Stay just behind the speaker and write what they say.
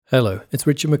Hello, it's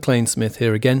Richard McLean-Smith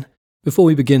here again. Before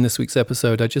we begin this week's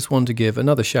episode, I just want to give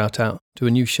another shout out to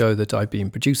a new show that I've been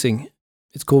producing.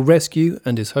 It's called Rescue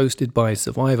and is hosted by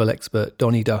survival expert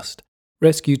Donnie Dust.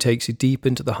 Rescue takes you deep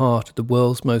into the heart of the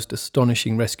world's most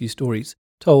astonishing rescue stories,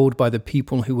 told by the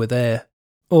people who were there.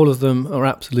 All of them are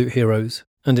absolute heroes,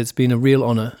 and it's been a real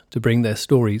honour to bring their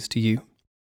stories to you.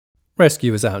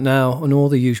 Rescue is out now on all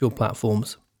the usual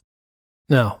platforms.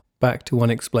 Now, back to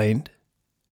Unexplained.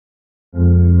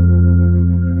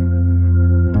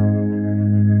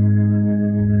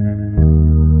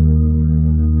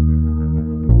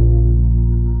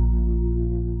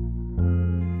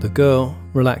 The girl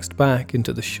relaxed back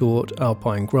into the short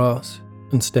alpine grass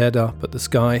and stared up at the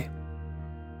sky.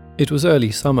 It was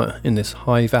early summer in this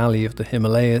high valley of the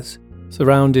Himalayas,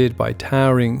 surrounded by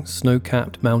towering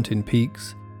snow-capped mountain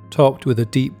peaks, topped with a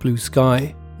deep blue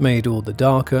sky made all the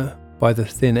darker by the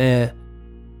thin air.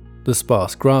 The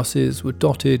sparse grasses were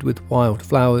dotted with wild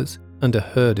flowers, and a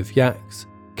herd of yaks,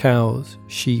 cows,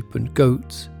 sheep and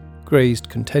goats grazed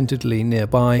contentedly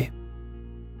nearby.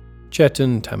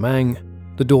 Chetan Tamang,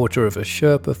 the daughter of a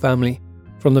Sherpa family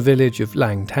from the village of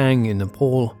Langtang in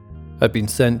Nepal, had been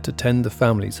sent to tend the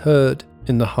family's herd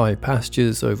in the high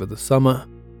pastures over the summer,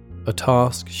 a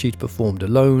task she'd performed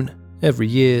alone every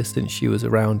year since she was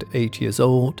around 8 years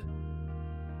old.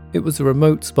 It was a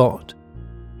remote spot,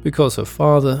 because her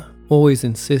father always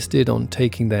insisted on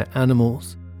taking their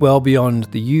animals well beyond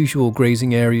the usual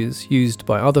grazing areas used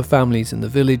by other families in the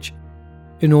village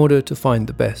in order to find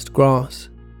the best grass.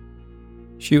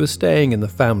 She was staying in the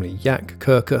family yak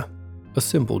kurka, a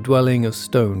simple dwelling of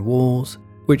stone walls,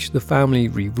 which the family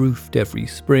re-roofed every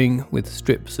spring with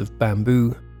strips of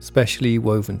bamboo specially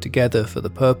woven together for the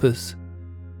purpose.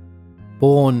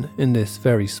 Born in this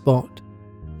very spot,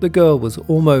 the girl was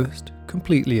almost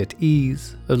completely at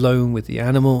ease, alone with the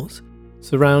animals,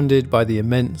 surrounded by the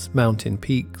immense mountain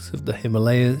peaks of the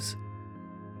Himalayas.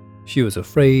 She was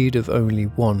afraid of only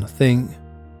one thing: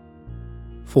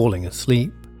 falling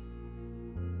asleep.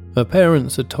 Her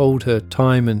parents had told her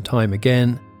time and time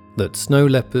again that snow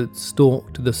leopards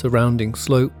stalked the surrounding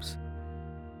slopes.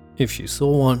 If she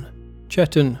saw one,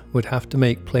 Chetan would have to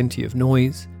make plenty of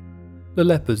noise. The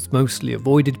leopards mostly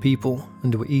avoided people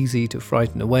and were easy to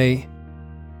frighten away.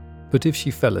 But if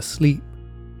she fell asleep,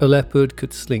 a leopard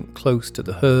could slink close to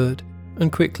the herd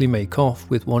and quickly make off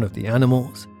with one of the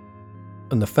animals,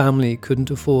 and the family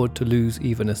couldn't afford to lose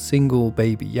even a single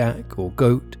baby yak or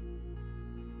goat.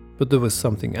 But there was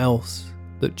something else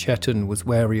that Chetan was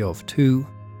wary of too.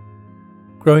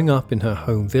 Growing up in her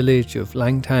home village of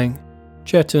Langtang,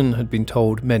 Chetan had been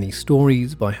told many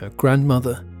stories by her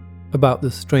grandmother about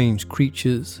the strange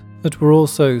creatures that were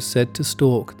also said to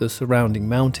stalk the surrounding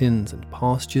mountains and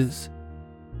pastures.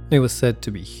 They were said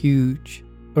to be huge,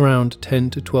 around 10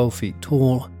 to 12 feet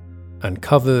tall, and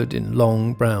covered in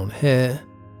long brown hair,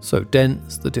 so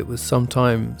dense that it was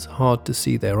sometimes hard to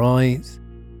see their eyes.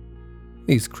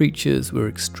 These creatures were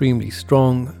extremely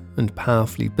strong and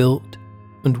powerfully built,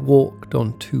 and walked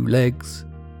on 2 legs.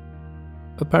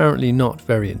 Apparently not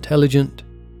very intelligent,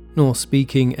 nor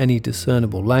speaking any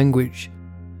discernible language,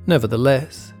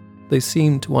 nevertheless, they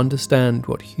seemed to understand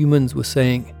what humans were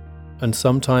saying, and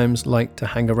sometimes liked to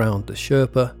hang around the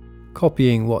Sherpa,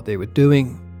 copying what they were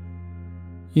doing.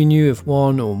 You knew if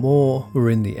one or more were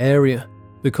in the area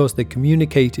because they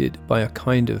communicated by a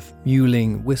kind of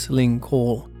mewling, whistling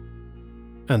call.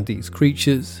 And these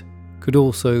creatures could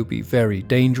also be very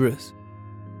dangerous,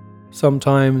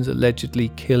 sometimes allegedly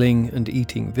killing and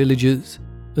eating villagers,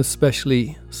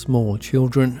 especially small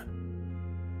children.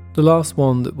 The last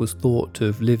one that was thought to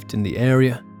have lived in the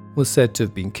area was said to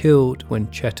have been killed when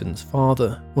Chetan's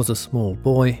father was a small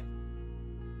boy.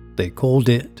 They called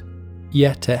it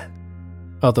Yete,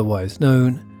 otherwise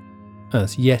known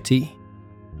as Yeti.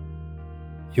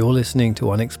 You're listening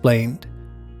to Unexplained,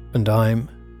 and I'm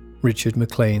Richard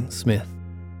McLean-Smith.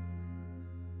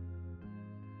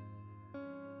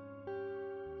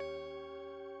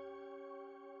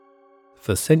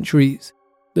 For centuries,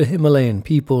 the Himalayan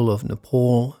people of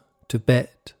Nepal,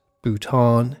 Tibet,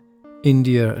 Bhutan,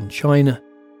 India and China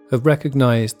have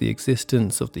recognized the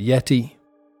existence of the Yeti,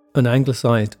 an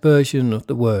anglicized version of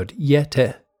the word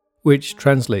Yete, which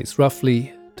translates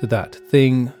roughly to that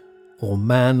thing or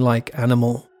man-like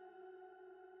animal.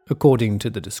 According to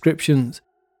the descriptions,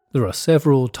 there are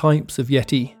several types of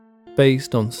Yeti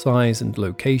based on size and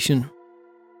location.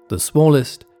 The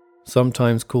smallest,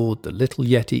 sometimes called the Little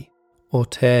Yeti or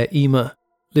Ter Ema,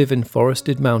 live in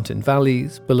forested mountain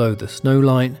valleys below the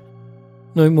snowline,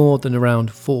 no more than around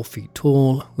 4 feet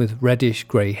tall with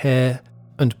reddish-grey hair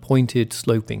and pointed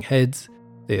sloping heads.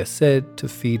 They are said to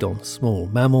feed on small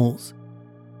mammals.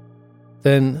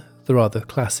 Then there are the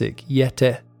classic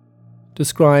Yeti,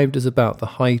 described as about the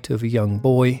height of a young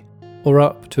boy, or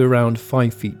up to around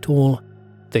 5 feet tall.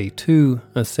 They too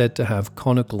are said to have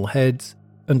conical heads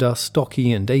and are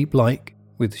stocky and ape-like,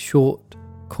 with short,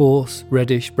 coarse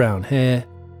reddish-brown hair,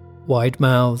 wide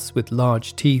mouths with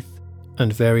large teeth,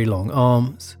 and very long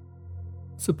arms.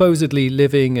 Supposedly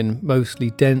living in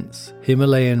mostly dense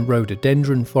Himalayan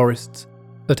rhododendron forests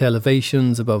at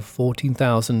elevations above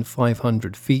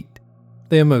 14,500 feet,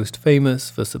 they are most famous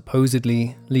for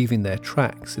supposedly leaving their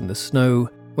tracks in the snow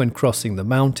when crossing the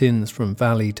mountains from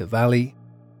valley to valley.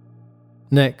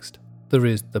 Next, there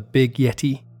is the Big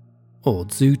Yeti, or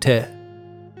Zute.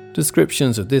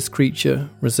 Descriptions of this creature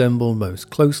resemble most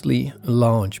closely a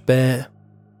large bear.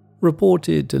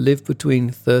 Reported to live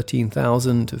between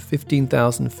 13,000 to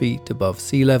 15,000 feet above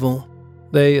sea level,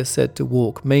 they are said to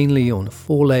walk mainly on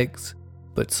 4 legs,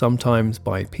 but sometimes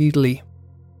bipedally,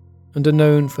 and are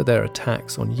known for their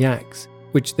attacks on yaks,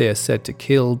 which they are said to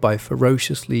kill by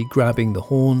ferociously grabbing the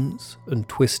horns and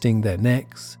twisting their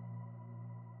necks.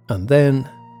 And then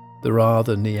there are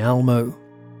the Nialmo.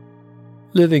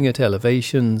 Living at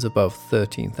elevations above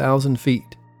 13,000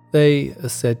 feet, they are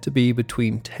said to be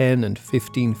between 10 and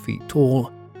 15 feet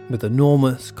tall, with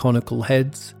enormous conical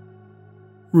heads,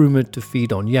 rumoured to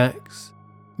feed on yaks,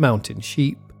 mountain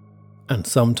sheep, and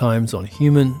sometimes on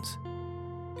humans.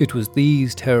 It was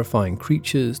these terrifying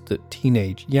creatures that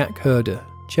teenage yak herder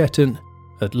Pt.1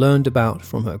 had learned about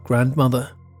from her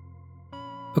grandmother.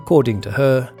 According to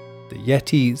her, the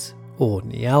Yetis, or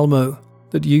Nialmo,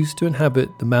 that used to inhabit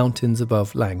the mountains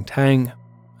above Langtang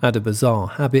had a bizarre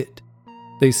habit.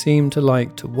 They seemed to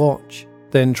like to watch,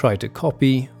 then try to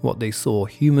copy what they saw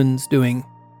humans doing.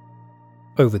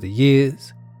 Over the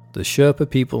years, the Sherpa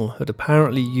people had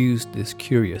apparently used this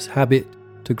curious habit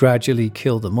to gradually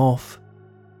kill them off.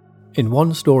 In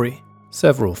one story,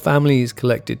 several families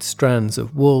collected strands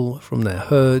of wool from their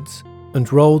herds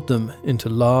and rolled them into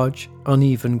large,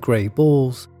 uneven grey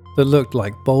balls that looked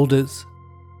like boulders.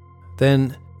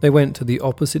 Then they went to the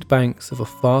opposite banks of a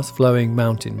fast-flowing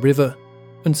mountain river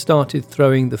and started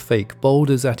throwing the fake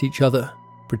boulders at each other,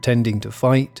 pretending to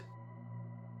fight.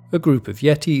 A group of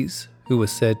Yetis, who were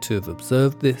said to have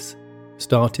observed this,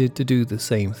 started to do the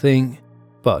same thing,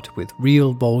 but with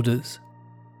real boulders.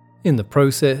 In the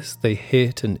process, they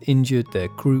hit and injured their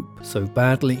group so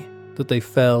badly that they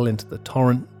fell into the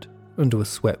torrent and were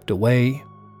swept away.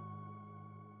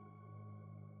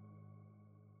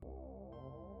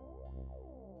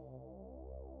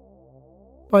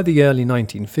 By the early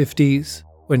 1950s,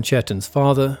 when Pt.1's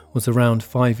father was around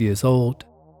 5 years old,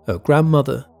 her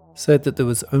grandmother said that there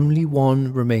was only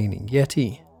one remaining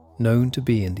Yeti known to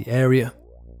be in the area.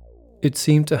 It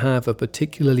seemed to have a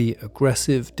particularly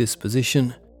aggressive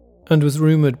disposition and was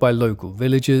rumoured by local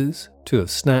villagers to have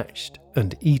snatched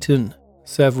and eaten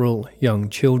several young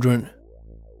children.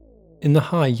 In the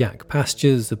high yak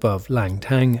pastures above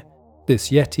Langtang, this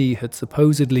Yeti had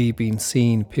supposedly been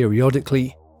seen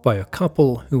periodically by a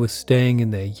couple who were staying in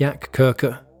their yak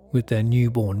kurka with their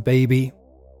newborn baby.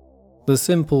 The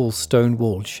simple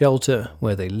stone-walled shelter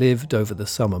where they lived over the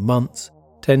summer months,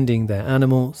 tending their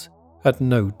animals, had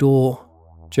no door,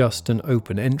 just an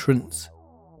open entrance.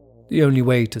 The only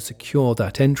way to secure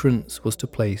that entrance was to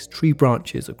place tree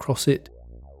branches across it,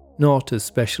 not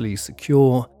especially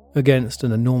secure against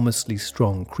an enormously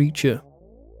strong creature.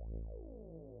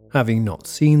 Having not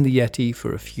seen the Yeti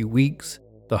for a few weeks,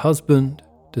 the husband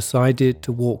decided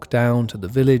to walk down to the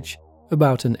village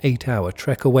about an 8-hour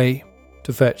trek away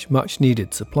to fetch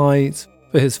much-needed supplies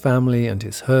for his family and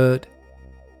his herd.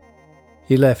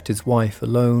 He left his wife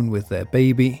alone with their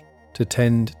baby to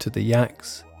tend to the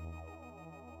yaks.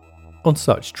 On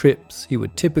such trips, he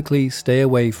would typically stay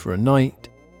away for a night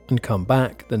and come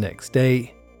back the next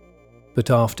day, but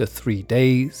after 3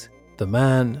 days, the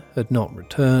man had not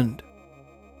returned.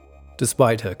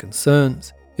 Despite her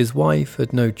concerns, his wife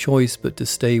had no choice but to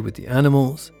stay with the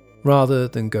animals rather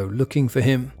than go looking for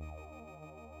him.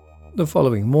 The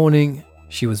following morning,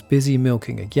 she was busy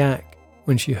milking a yak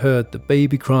when she heard the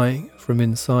baby crying from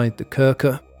inside the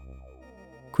kurka.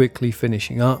 Quickly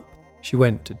finishing up, she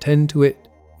went to tend to it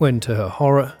when, to her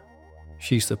horror,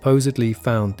 she supposedly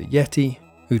found the Yeti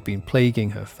who'd been plaguing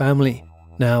her family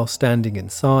now standing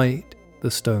inside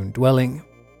the stone dwelling.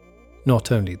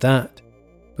 Not only that,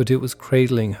 but it was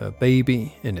cradling her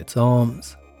baby in its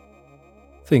arms.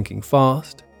 Thinking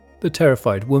fast, the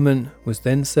terrified woman was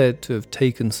then said to have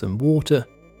taken some water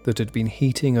that had been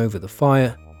heating over the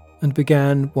fire and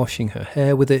began washing her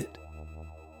hair with it.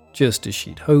 Just as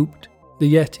she'd hoped,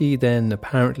 the Yeti then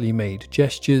apparently made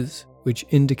gestures which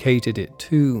indicated it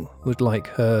too would like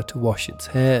her to wash its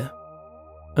hair.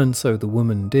 and so the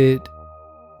woman did.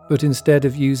 But instead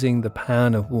of using the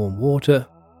pan of warm water,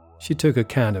 she took a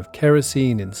can of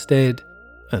kerosene instead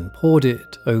and poured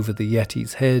it over the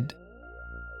Yeti's head.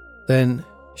 Then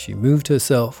she moved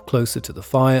herself closer to the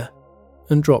fire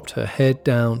and dropped her head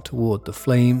down toward the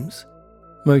flames,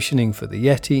 motioning for the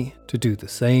Yeti to do the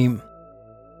same.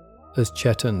 As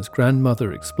Chetan's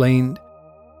grandmother explained,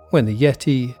 when the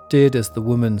Yeti did as the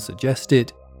woman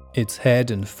suggested, its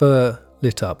head and fur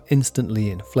lit up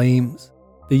instantly in flames.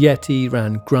 The Yeti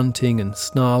ran grunting and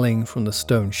snarling from the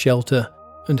stone shelter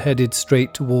and headed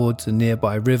straight towards a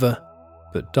nearby river,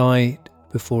 but died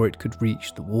before it could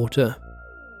reach the water.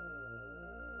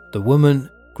 The woman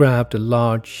grabbed a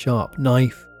large sharp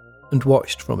knife and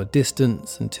watched from a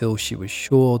distance until she was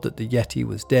sure that the Yeti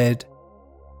was dead.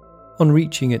 On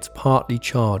reaching its partly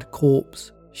charred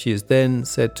corpse, she is then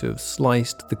said to have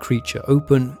sliced the creature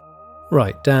open,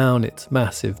 right down its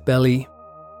massive belly.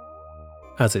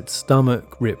 As its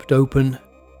stomach ripped open,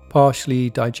 partially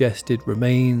digested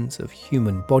remains of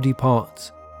human body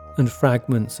parts and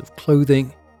fragments of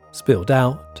clothing spilled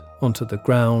out onto the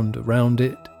ground around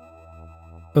it.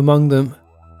 Among them,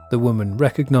 the woman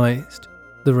recognized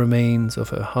the remains of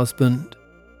her husband.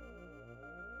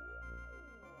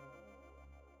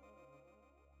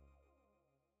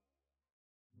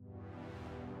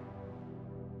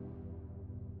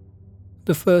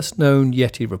 The first known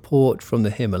Yeti report from the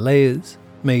Himalayas,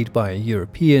 made by a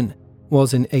European,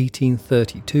 was in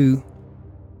 1832.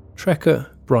 Trekker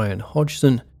Brian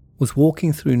Hodgson was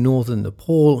walking through northern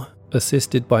Nepal,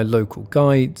 assisted by local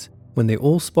guides, when they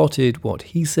all spotted what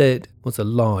he said was a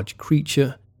large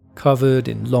creature, covered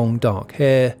in long dark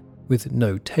hair, with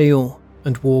no tail,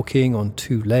 and walking on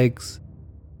two legs.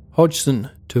 Hodgson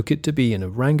took it to be an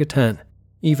orangutan,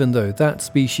 even though that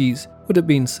species would have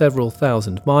been several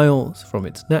thousand miles from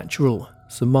its natural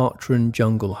Sumatran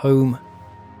jungle home.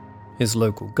 His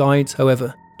local guides,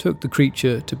 however, took the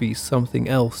creature to be something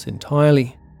else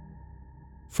entirely.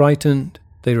 Frightened,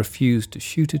 they refused to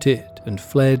shoot at it and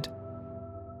fled.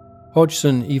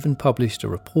 Hodgson even published a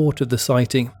report of the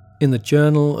sighting in the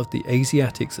Journal of the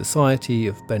Asiatic Society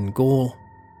of Bengal.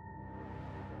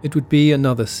 It would be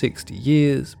another 60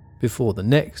 years before the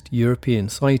next European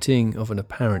sighting of an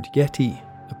apparent Yeti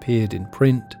appeared in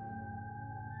print.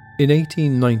 In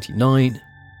 1899,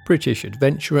 British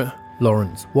adventurer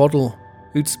Lawrence Waddell,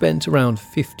 who'd spent around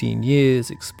 15 years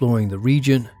exploring the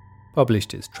region,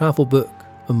 published his travel book,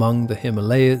 Among the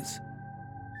Himalayas.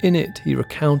 In it, he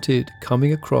recounted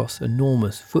coming across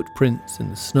enormous footprints in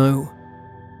the snow.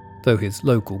 Though his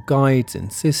local guides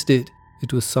insisted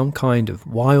it was some kind of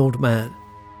wild man,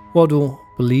 Waddell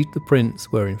believed the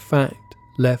prints were in fact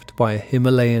left by a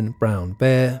Himalayan brown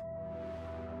bear.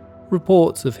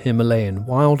 Reports of Himalayan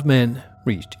wild men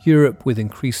reached Europe with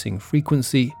increasing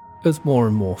frequency as more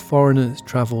and more foreigners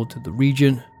travelled to the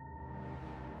region.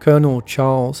 Colonel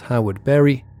Charles Howard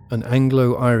Berry, an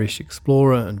Anglo-Irish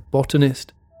explorer and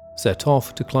botanist, set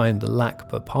off to climb the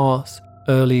Lakpa Pass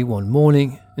early one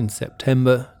morning in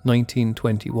September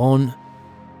 1921.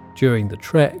 During the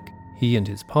trek, he and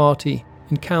his party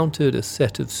encountered a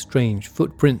set of strange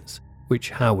footprints which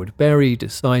Howard Berry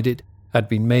decided had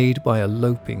been made by a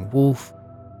loping wolf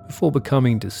before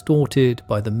becoming distorted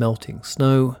by the melting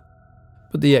snow.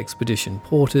 But the expedition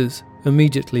porters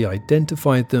immediately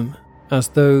identified them as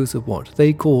those of what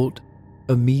they called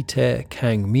a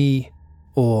Pt.1,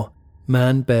 or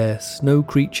man-bear snow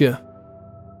creature.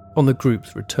 On the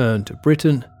group's return to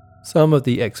Britain, some of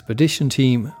the expedition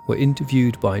team were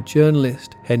interviewed by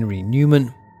journalist Henry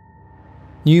Newman.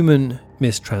 Newman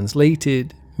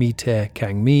mistranslated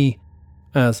Pt.1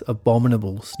 as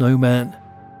abominable snowman.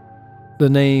 The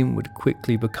name would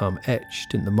quickly become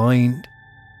etched in the mind.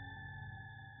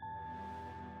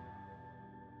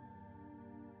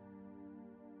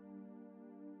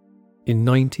 In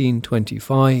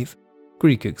 1925,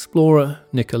 Greek explorer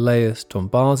Nikolaos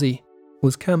Tombasi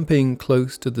was camping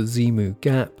close to the Zimu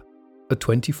Gap, a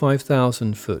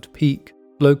 25,000-foot peak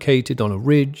located on a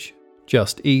ridge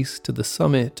just east to the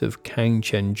summit of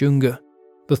Kangchenjunga,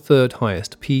 the third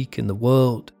highest peak in the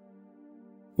world.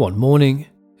 One morning,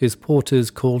 his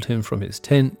porters called him from his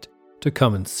tent to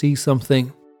come and see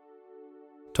something.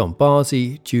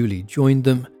 Tombasi duly joined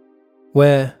them,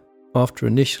 where, after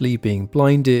initially being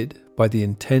blinded by the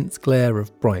intense glare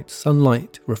of bright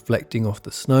sunlight reflecting off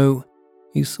the snow,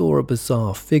 he saw a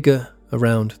bizarre figure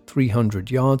around 300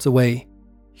 yards away,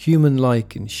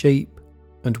 human-like in shape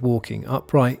and walking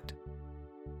upright.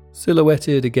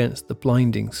 Silhouetted against the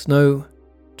blinding snow,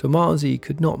 Tombasi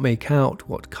could not make out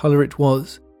what colour it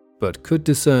was, but could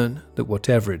discern that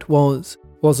whatever it was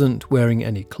wasn't wearing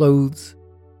any clothes.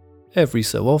 Every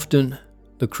so often,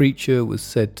 The creature was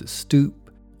said to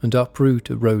stoop and uproot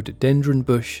a rhododendron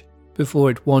bush before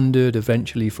it wandered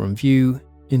eventually from view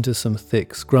into some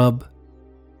thick scrub.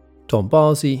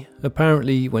 Tombazi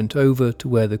apparently went over to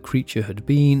where the creature had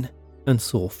been and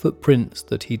saw footprints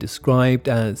that he described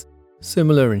as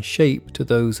similar in shape to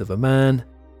those of a man,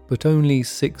 but only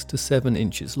 6 to 7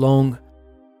 inches long.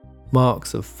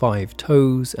 Marks of 5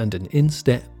 toes and an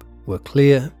instep were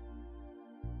clear.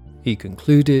 He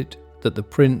concluded that the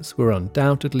prints were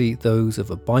undoubtedly those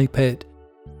of a biped,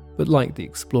 but like the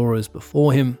explorers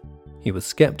before him, he was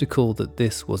skeptical that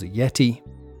this was a yeti.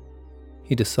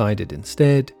 He decided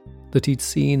instead that he'd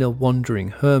seen a wandering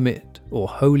hermit or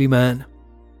holy man,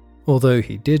 although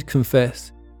he did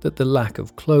confess that the lack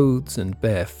of clothes and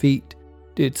bare feet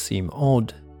did seem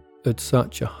odd at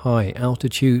such a high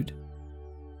altitude.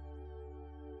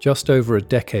 Just over a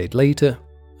decade later,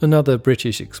 another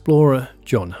British explorer,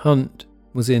 John Hunt,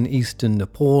 was in eastern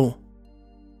Nepal.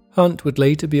 Hunt would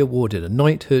later be awarded a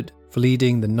knighthood for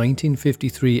leading the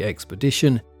 1953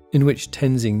 expedition in which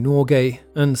Tenzing Norgay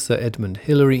and Sir Edmund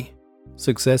Hillary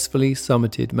successfully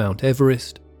summited Mount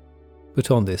Everest,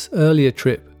 but on this earlier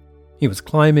trip, he was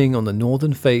climbing on the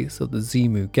northern face of the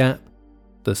Zimu Gap,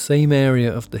 the same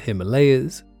area of the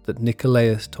Himalayas that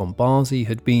Nicolaus Tombazi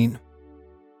had been.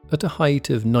 At a height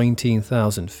of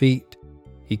 19,000 feet,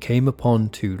 he came upon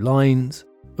 2 lines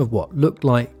of what looked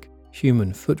like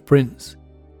human footprints.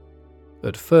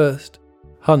 At first,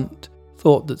 Hunt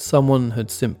thought that someone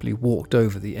had simply walked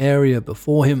over the area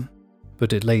before him,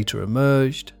 but it later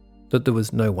emerged that there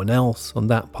was no one else on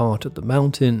that part of the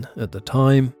mountain at the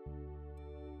time.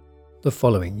 The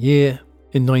following year,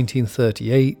 in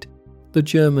 1938, the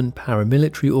German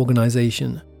paramilitary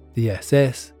organization, the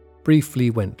SS, briefly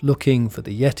went looking for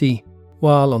the Yeti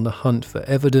while on the hunt for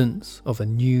evidence of a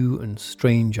new and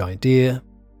strange idea.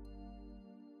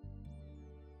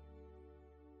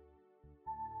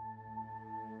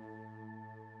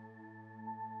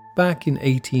 Back in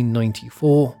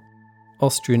 1894,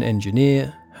 Austrian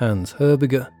engineer Hans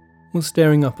Herbiger was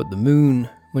staring up at the moon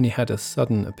when he had a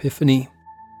sudden epiphany.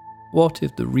 What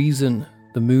if the reason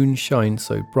the moon shines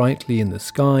so brightly in the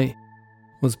sky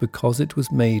was because it was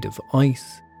made of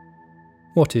ice?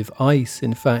 What if ice,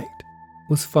 in fact,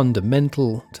 was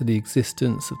fundamental to the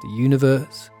existence of the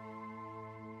universe?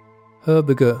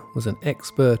 Herbiger was an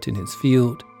expert in his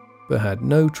field, but had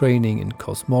no training in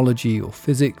cosmology or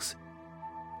physics.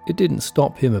 It didn't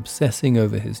stop him obsessing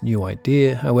over his new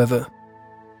idea, however.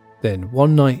 Then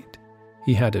one night,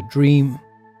 he had a dream.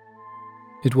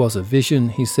 It was a vision,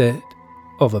 he said,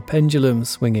 of a pendulum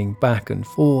swinging back and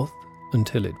forth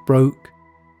until it broke.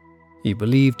 He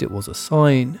believed it was a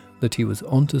sign that he was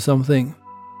onto something.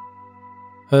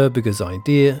 Herbiger's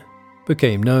idea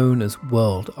became known as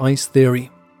world ice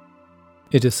theory.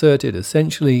 It asserted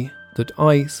essentially that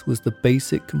ice was the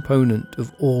basic component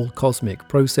of all cosmic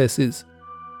processes.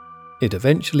 It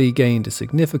eventually gained a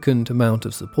significant amount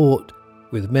of support,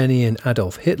 with many in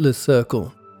Adolf Hitler's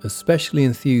circle especially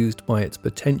enthused by its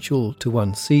potential to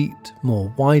unseat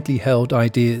more widely held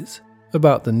ideas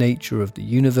about the nature of the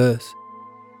universe,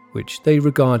 which they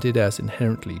regarded as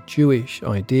inherently Jewish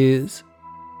ideas.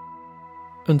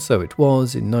 And so it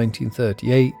was in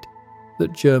 1938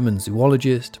 that German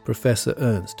zoologist Professor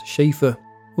Ernst Schaefer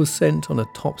was sent on a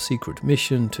top-secret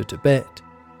mission to Tibet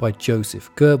by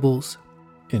Joseph Goebbels,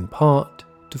 in part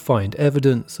to find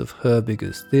evidence of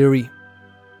Herbiger's theory.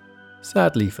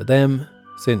 Sadly for them,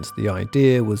 since the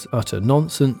idea was utter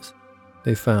nonsense,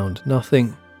 they found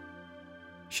nothing.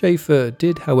 Schaefer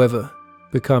did, however,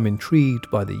 become intrigued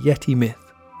by the Yeti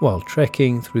myth while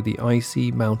trekking through the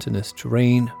icy mountainous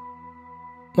terrain.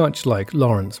 Much like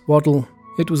Lawrence Waddell,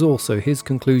 it was also his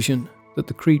conclusion that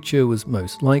the creature was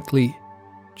most likely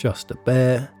just a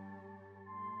bear.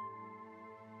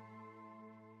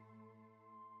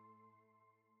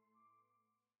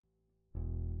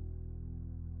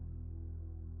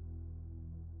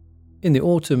 In the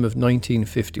autumn of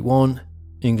 1951,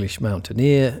 English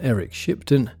mountaineer Eric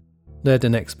Shipton led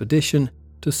an expedition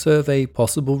to survey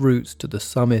possible routes to the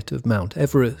summit of Mount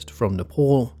Everest from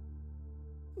Nepal.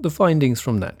 The findings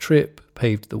from that trip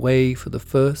paved the way for the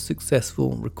first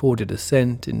successful recorded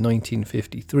ascent in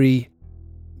 1953,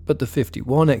 but the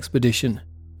 '51 expedition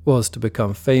was to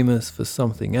become famous for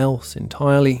something else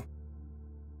entirely.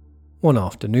 One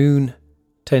afternoon,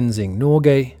 Tenzing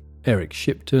Norgay, Eric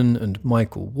Shipton and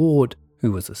Michael Ward,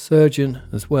 who was a surgeon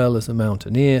as well as a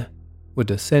mountaineer, were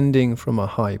descending from a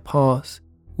high pass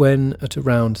when, at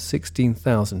around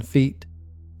 16,000 feet,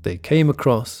 they came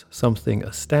across something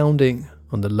astounding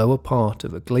on the lower part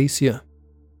of a glacier.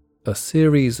 A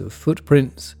series of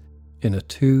footprints in a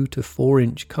 2 to 4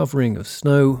 inch covering of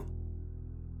snow.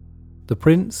 The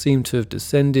prints seemed to have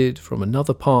descended from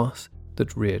another pass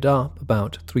that reared up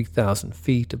about 3,000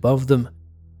 feet above them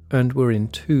and were in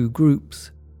two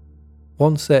groups.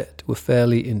 One set were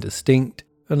fairly indistinct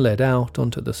and led out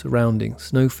onto the surrounding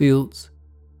snowfields.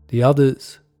 The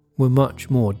others were much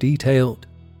more detailed.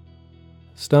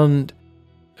 Stunned,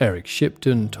 Eric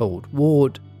Shipton told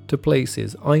Ward to place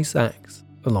his ice axe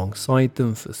alongside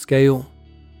them for scale.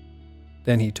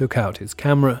 Then he took out his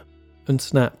camera and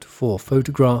snapped 4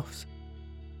 photographs.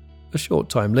 A short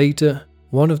time later,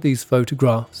 one of these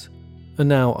photographs, a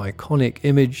now iconic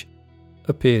image,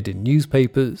 appeared in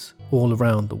newspapers all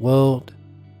around the world.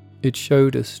 It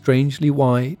showed a strangely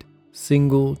wide,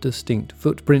 single distinct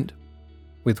footprint,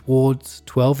 with Ward's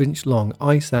 12-inch long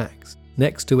ice axe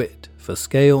next to it for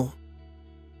scale.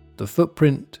 The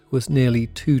footprint was nearly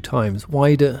 2 times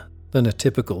wider than a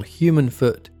typical human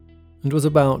foot and was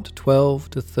about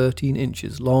 12 to 13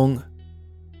 inches long.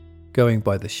 Going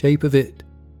by the shape of it,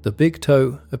 the big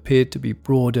toe appeared to be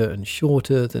broader and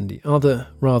shorter than the other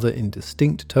rather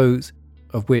indistinct toes,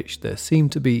 of which there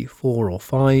seemed to be 4 or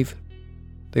 5.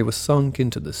 They were sunk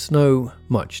into the snow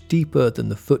much deeper than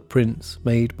the footprints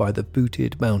made by the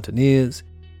booted mountaineers,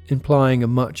 implying a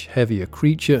much heavier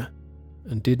creature,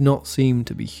 and did not seem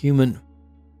to be human.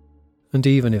 And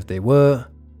even if they were,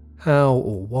 how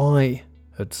or why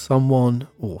had someone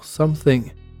or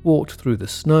something walked through the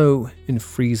snow in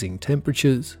freezing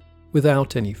temperatures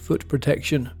without any foot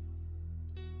protection?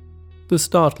 The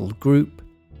startled group,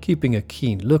 keeping a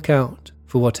keen lookout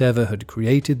for whatever had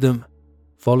created them,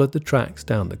 followed the tracks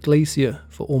down the glacier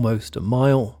for almost a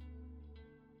mile.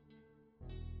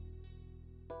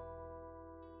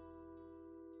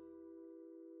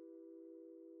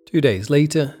 Two days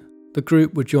later, the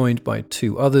group were joined by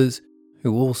 2 others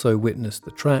who also witnessed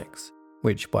the tracks,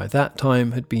 which by that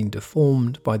time had been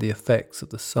deformed by the effects of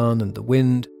the sun and the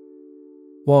wind.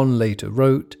 One later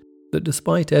wrote that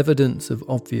despite evidence of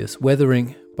obvious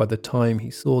weathering by the time he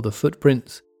saw the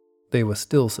footprints, they were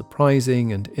still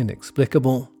surprising and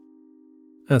inexplicable.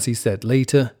 As he said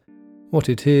later, "What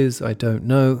it is, I don't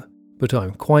know, but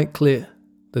I'm quite clear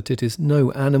that it is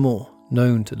no animal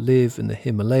known to live in the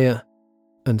Himalaya,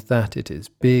 and that it is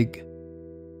big."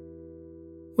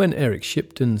 When Eric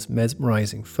Shipton's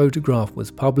mesmerizing photograph was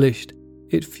published,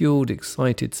 it fueled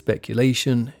excited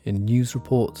speculation in news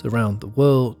reports around the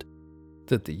world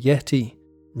that the Yeti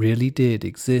really did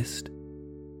exist.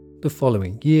 The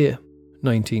following year,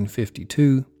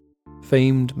 1952,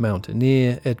 famed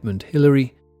mountaineer Edmund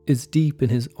Hillary is deep in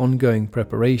his ongoing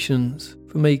preparations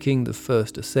for making the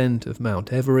first ascent of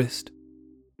Mount Everest.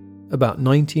 About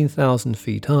 19,000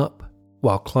 feet up,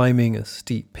 while climbing a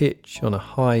steep pitch on a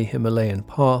high Himalayan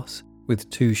pass with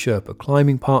 2 Sherpa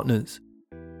climbing partners,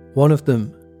 one of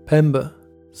them, Pemba,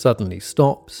 suddenly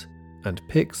stops and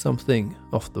picks something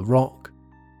off the rock.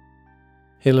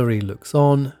 Hillary looks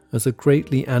on as a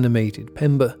greatly animated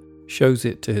Pemba shows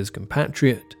it to his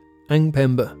compatriot, Ang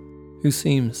Pemba, who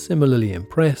seems similarly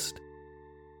impressed.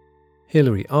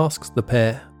 Hillary asks the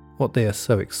pair what they are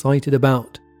so excited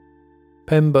about.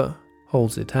 Pemba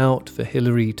holds it out for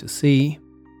Hillary to see.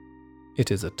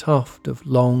 It is a tuft of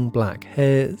long black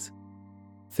hairs.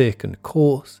 Thick and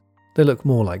coarse, they look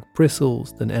more like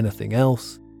bristles than anything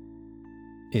else.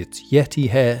 "It's Yeti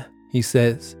hair," he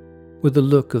says, with a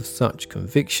look of such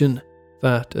conviction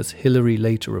that, as Hillary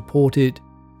later reported,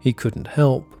 he couldn't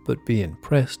help but be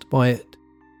impressed by it.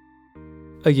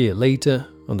 A year later,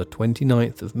 on the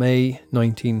 29th of May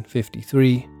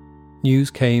 1953, news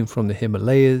came from the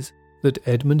Himalayas that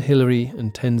Edmund Hillary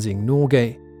and Tenzing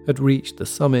Norgay had reached the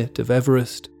summit of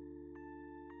Everest.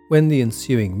 When the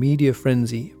ensuing media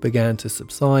frenzy began to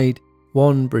subside,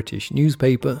 one British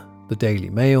newspaper, the Daily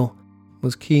Mail,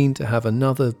 was keen to have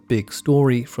another big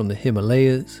story from the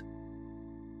Himalayas.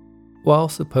 While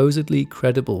supposedly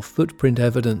credible footprint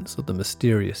evidence of the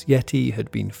mysterious Yeti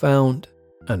had been found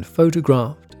and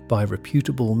photographed by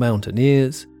reputable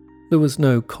mountaineers, there was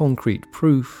no concrete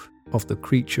proof of the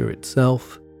creature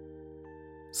itself.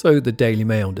 So the Daily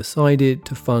Mail decided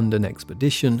to fund an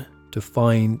expedition to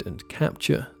find and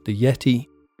capture the Yeti.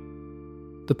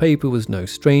 The paper was no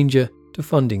stranger to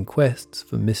funding quests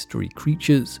for mystery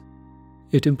creatures.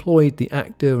 It employed the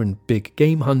actor and big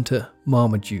game hunter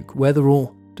Marmaduke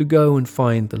Wetherall to go and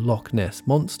find the Loch Ness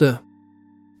Monster,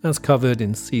 as covered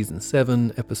in Season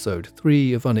 7, Episode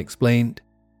 3 of Unexplained,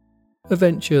 a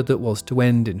venture that was to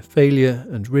end in failure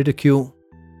and ridicule.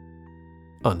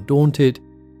 Undaunted,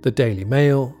 the Daily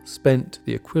Mail spent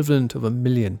the equivalent of £1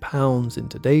 million in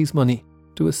today's money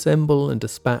to assemble and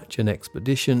dispatch an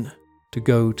expedition to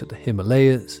go to the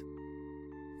Himalayas.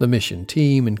 The mission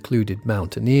team included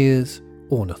mountaineers,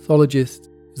 ornithologists,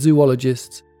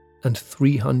 zoologists, and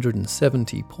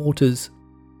 370 porters.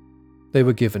 They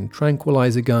were given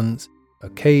tranquilizer guns, a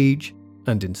cage,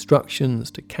 and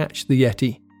instructions to catch the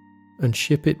Yeti and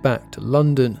ship it back to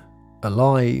London,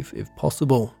 alive if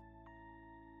possible.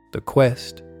 The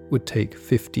quest would take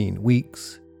 15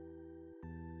 weeks.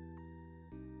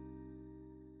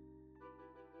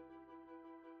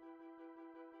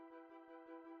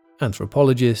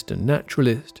 Anthropologist and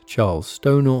naturalist Charles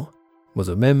Stoner was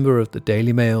a member of the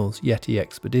Daily Mail's Yeti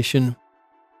expedition.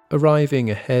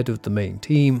 Arriving ahead of the main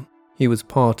team, he was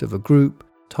part of a group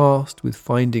tasked with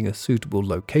finding a suitable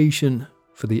location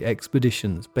for the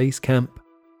expedition's base camp.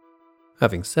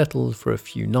 Having settled for a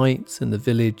few nights in the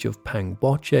village of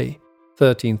Pangboche,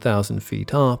 13,000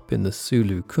 feet up in the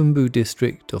Sulu Khumbu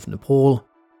district of Nepal,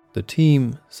 the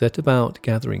team set about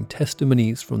gathering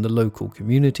testimonies from the local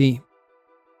community.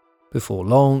 Before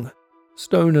long,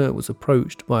 Stoner was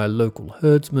approached by a local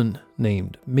herdsman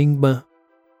named Mingma.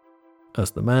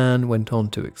 As the man went on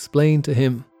to explain to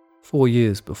him, 4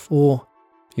 years before,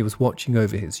 he was watching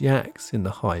over his yaks in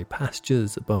the high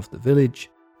pastures above the village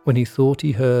when he thought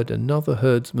he heard another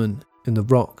herdsman in the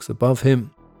rocks above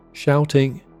him,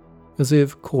 shouting, as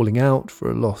if calling out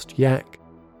for a lost yak.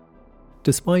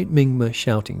 Despite Mingma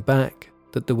shouting back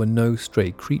that there were no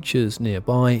stray creatures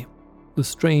nearby, the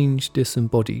strange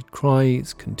disembodied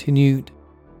cries continued.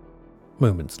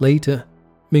 Moments later,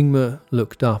 Mingma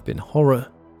looked up in horror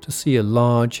to see a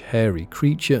large hairy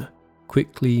creature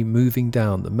quickly moving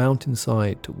down the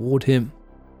mountainside toward him,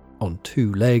 on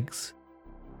 2 legs.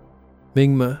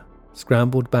 Mingma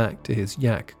scrambled back to his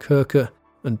yak kurka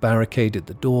and barricaded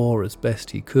the door as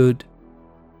best he could.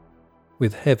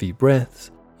 With heavy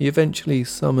breaths, he eventually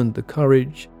summoned the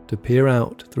courage to peer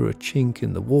out through a chink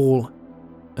in the wall,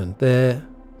 and there,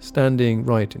 standing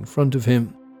right in front of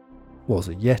him, was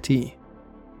a Yeti.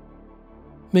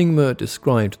 Mingma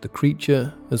described the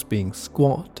creature as being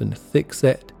squat and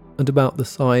thick-set and about the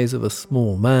size of a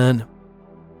small man.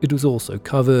 It was also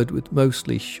covered with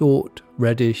mostly short,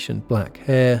 reddish and black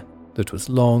hair that was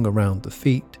long around the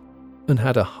feet and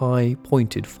had a high,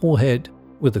 pointed forehead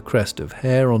with a crest of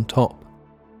hair on top.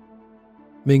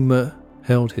 Mingma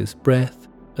held his breath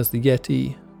as the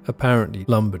Yeti apparently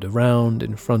lumbered around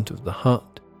in front of the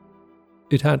hut.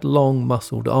 It had long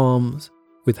muscled arms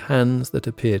with hands that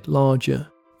appeared larger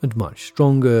and much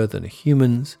stronger than a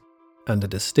human's, and a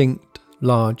distinct,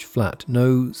 large flat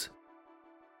nose.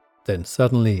 Then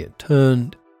suddenly it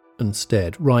turned and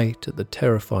stared right at the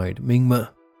terrified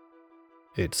Mingma.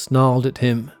 It snarled at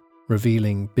him,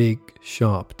 revealing big,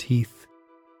 sharp teeth.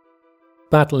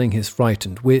 Battling his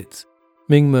frightened wits,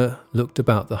 Mingma looked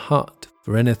about the hut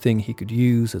for anything he could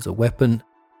use as a weapon.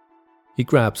 He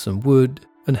grabbed some wood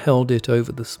and held it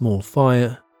over the small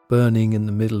fire burning in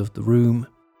the middle of the room.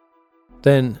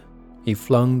 Then he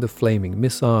flung the flaming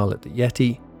missile at the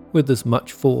Yeti with as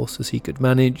much force as he could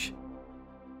manage.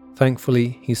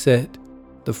 Thankfully, he said,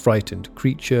 the frightened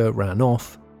creature ran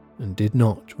off and did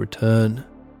not return.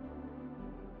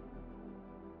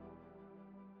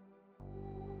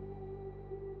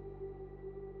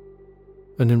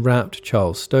 An enwrapped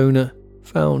Charles Stoner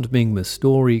found Mingma's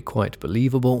story quite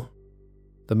believable.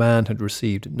 The man had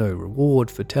received no reward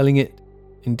for telling it.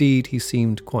 Indeed, he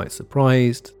seemed quite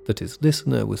surprised that his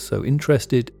listener was so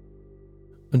interested.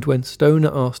 And when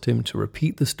Stoner asked him to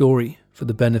repeat the story for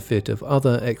the benefit of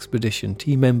other expedition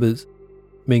team members,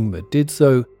 Mingma did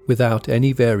so without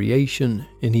any variation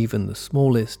in even the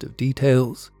smallest of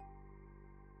details.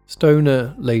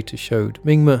 Stoner later showed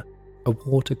Mingma a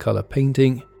watercolor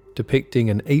painting depicting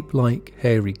an ape-like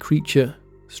hairy creature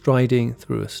striding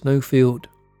through a snowfield.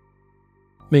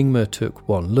 Mingma took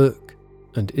one look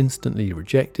and instantly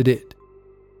rejected it.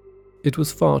 It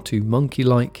was far too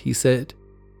monkey-like, he said.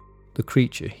 The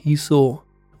creature he saw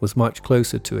was much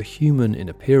closer to a human in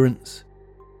appearance.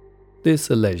 This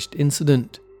alleged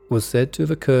incident was said to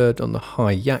have occurred on the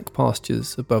high yak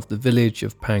pastures above the village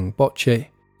of Pangboche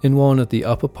in one of the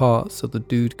upper parts of the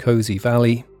Dude Cozy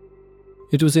Valley.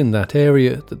 It was in that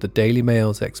area that the Daily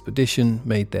Mail's expedition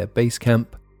made their base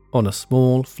camp, on a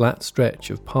small flat stretch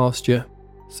of pasture,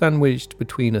 sandwiched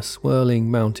between a swirling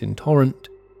mountain torrent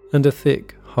and a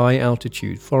thick,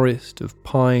 high-altitude forest of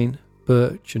pine,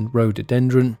 birch and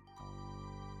rhododendron.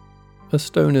 A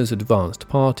Stoner's advanced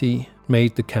party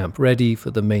made the camp ready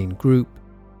for the main group.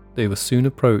 They were soon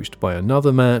approached by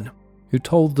another man who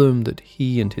told them that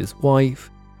he and his wife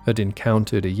had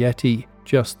encountered a Yeti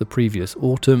just the previous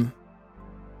autumn.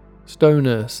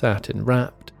 Stoner sat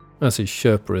enwrapped as his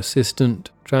Sherpa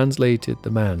assistant translated the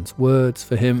man's words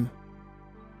for him,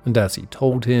 and as he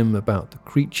told him about the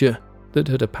creature that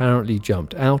had apparently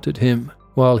jumped out at him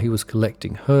while he was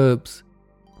collecting herbs,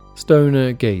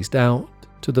 Stoner gazed out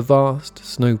to the vast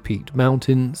snow-peaked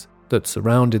mountains that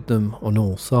surrounded them on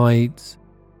all sides,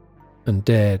 and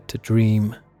dared to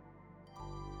dream.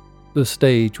 The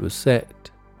stage was set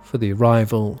for the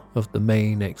arrival of the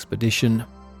main expedition.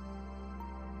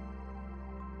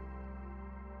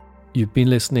 You've been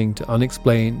listening to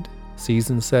Unexplained,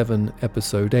 Season 7,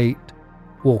 Episode 8,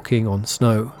 Walking on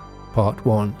Snow, Part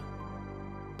 1.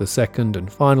 The second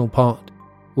and final part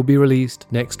will be released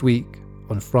next week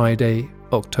on Friday,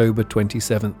 October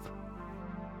 27th.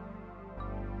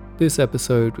 This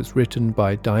episode was written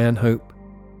by Diane Hope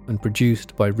and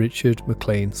produced by Richard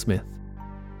McLean Smith.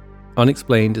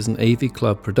 Unexplained is an AV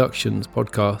Club Productions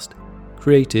podcast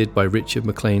created by Richard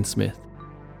McLean Smith.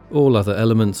 All other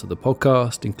elements of the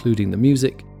podcast, including the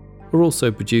music, are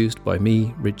also produced by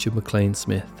me, Richard McLean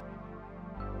Smith.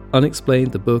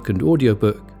 Unexplained, the book and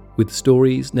audiobook, with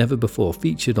stories never before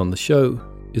featured on the show,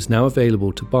 is now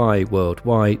available to buy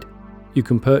worldwide. You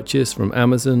can purchase from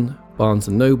Amazon, Barnes &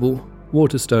 Noble,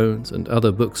 Waterstones and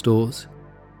other bookstores.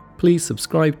 Please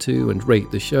subscribe to and rate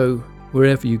the show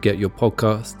wherever you get your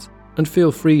podcasts, and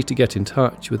feel free to get in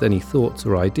touch with any thoughts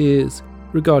or ideas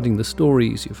regarding the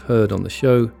stories you've heard on the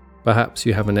show. Perhaps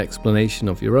you have an explanation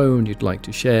of your own you'd like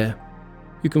to share.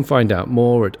 You can find out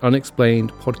more at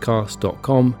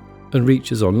unexplainedpodcast.com and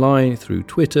reach us online through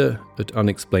Twitter at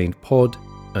unexplainedpod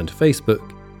and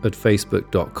Facebook at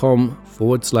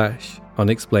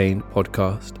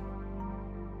facebook.com/unexplainedpodcast.